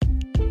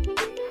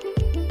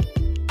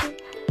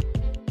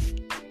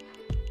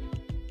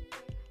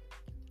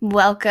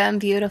Welcome,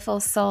 beautiful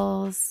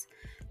souls,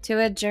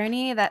 to a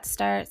journey that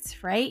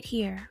starts right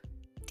here.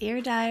 Dear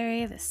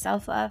Diary, the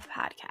Self-Love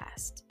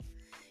Podcast,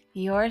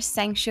 your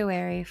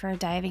sanctuary for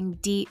diving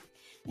deep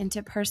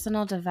into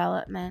personal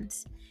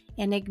development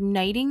and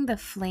igniting the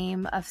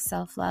flame of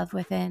self-love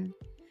within.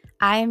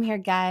 I am your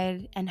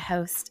guide and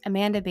host,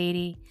 Amanda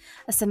Beatty,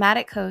 a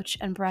somatic coach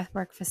and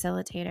breathwork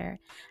facilitator,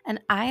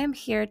 and I am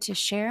here to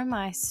share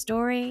my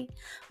story,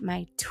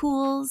 my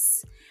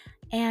tools,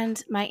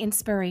 and my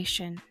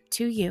inspiration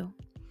to you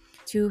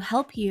to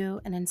help you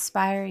and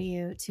inspire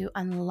you to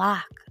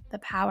unlock the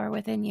power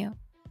within you.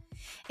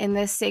 In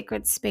this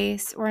sacred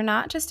space, we're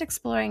not just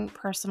exploring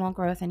personal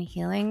growth and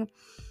healing,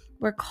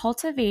 we're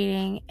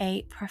cultivating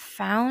a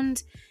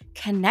profound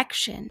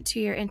connection to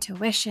your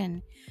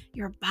intuition,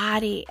 your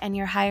body, and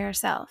your higher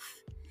self.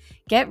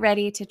 Get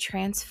ready to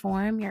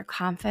transform your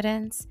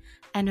confidence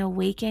and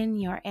awaken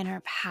your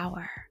inner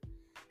power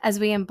as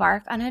we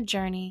embark on a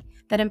journey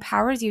that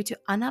empowers you to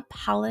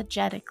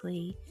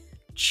unapologetically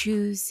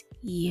choose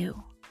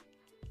you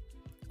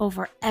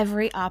over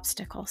every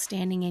obstacle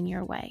standing in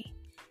your way,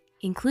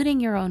 including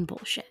your own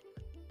bullshit.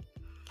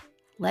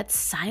 Let's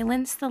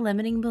silence the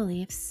limiting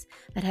beliefs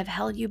that have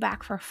held you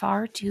back for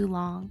far too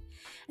long.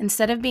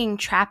 Instead of being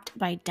trapped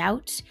by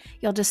doubt,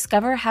 you'll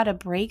discover how to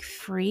break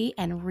free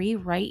and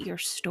rewrite your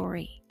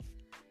story.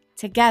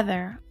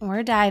 Together,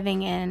 we're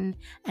diving in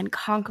and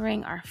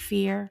conquering our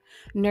fear,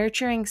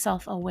 nurturing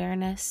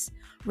self-awareness,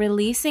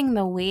 releasing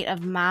the weight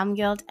of mom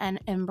guilt, and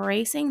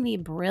embracing the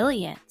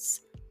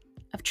brilliance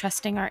of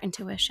trusting our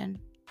intuition.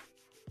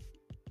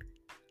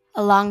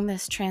 Along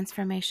this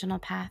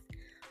transformational path,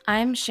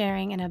 I'm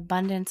sharing an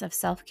abundance of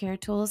self-care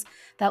tools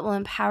that will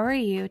empower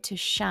you to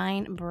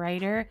shine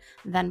brighter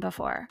than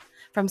before.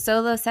 From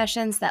solo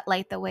sessions that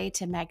light the way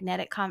to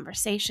magnetic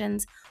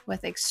conversations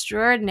with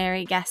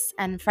extraordinary guests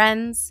and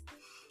friends,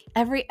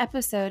 every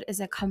episode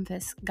is a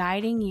compass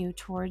guiding you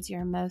towards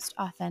your most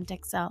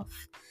authentic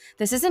self.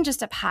 This isn't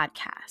just a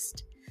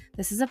podcast.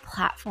 This is a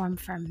platform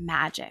for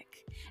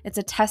magic. It's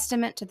a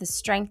testament to the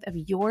strength of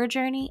your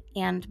journey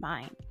and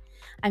mine.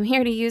 I'm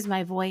here to use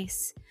my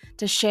voice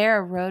to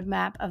share a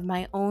roadmap of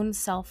my own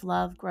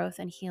self-love, growth,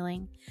 and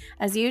healing.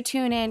 As you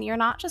tune in, you're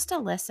not just a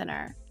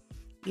listener.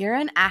 You're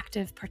an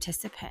active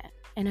participant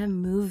in a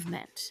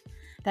movement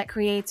that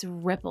creates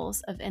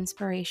ripples of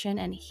inspiration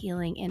and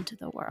healing into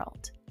the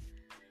world.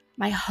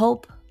 My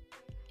hope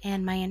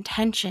and my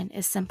intention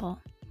is simple: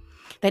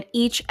 that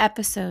each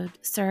episode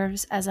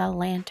serves as a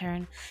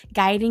lantern,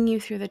 guiding you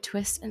through the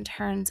twists and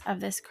turns of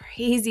this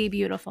crazy,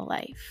 beautiful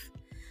life.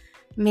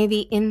 May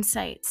the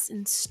insights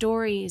and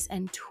stories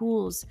and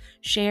tools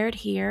shared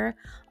here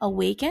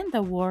awaken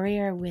the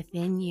warrior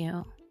within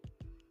you,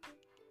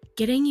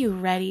 getting you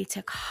ready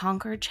to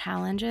conquer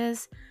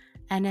challenges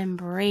and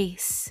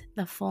embrace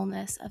the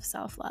fullness of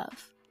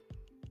self-love.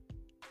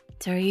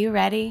 So are you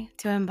ready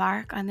to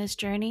embark on this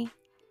journey?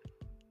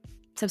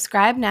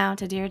 Subscribe now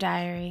to Dear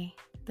Diary,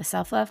 the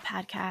Self-Love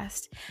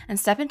Podcast, and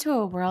step into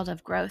a world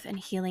of growth and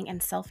healing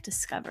and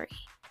self-discovery.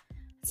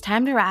 It's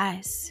time to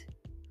rise.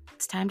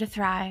 It's time to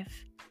thrive.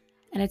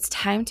 And it's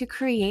time to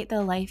create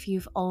the life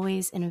you've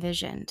always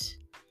envisioned.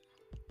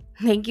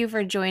 Thank you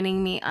for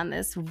joining me on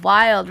this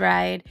wild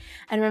ride.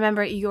 And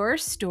remember, your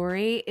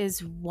story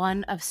is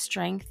one of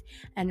strength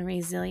and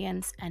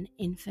resilience and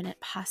infinite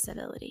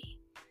possibility.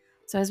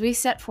 So as we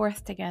set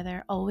forth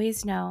together,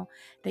 always know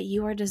that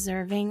you are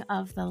deserving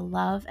of the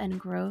love and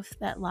growth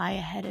that lie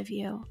ahead of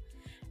you.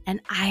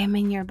 And I am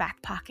in your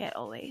back pocket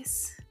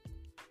always.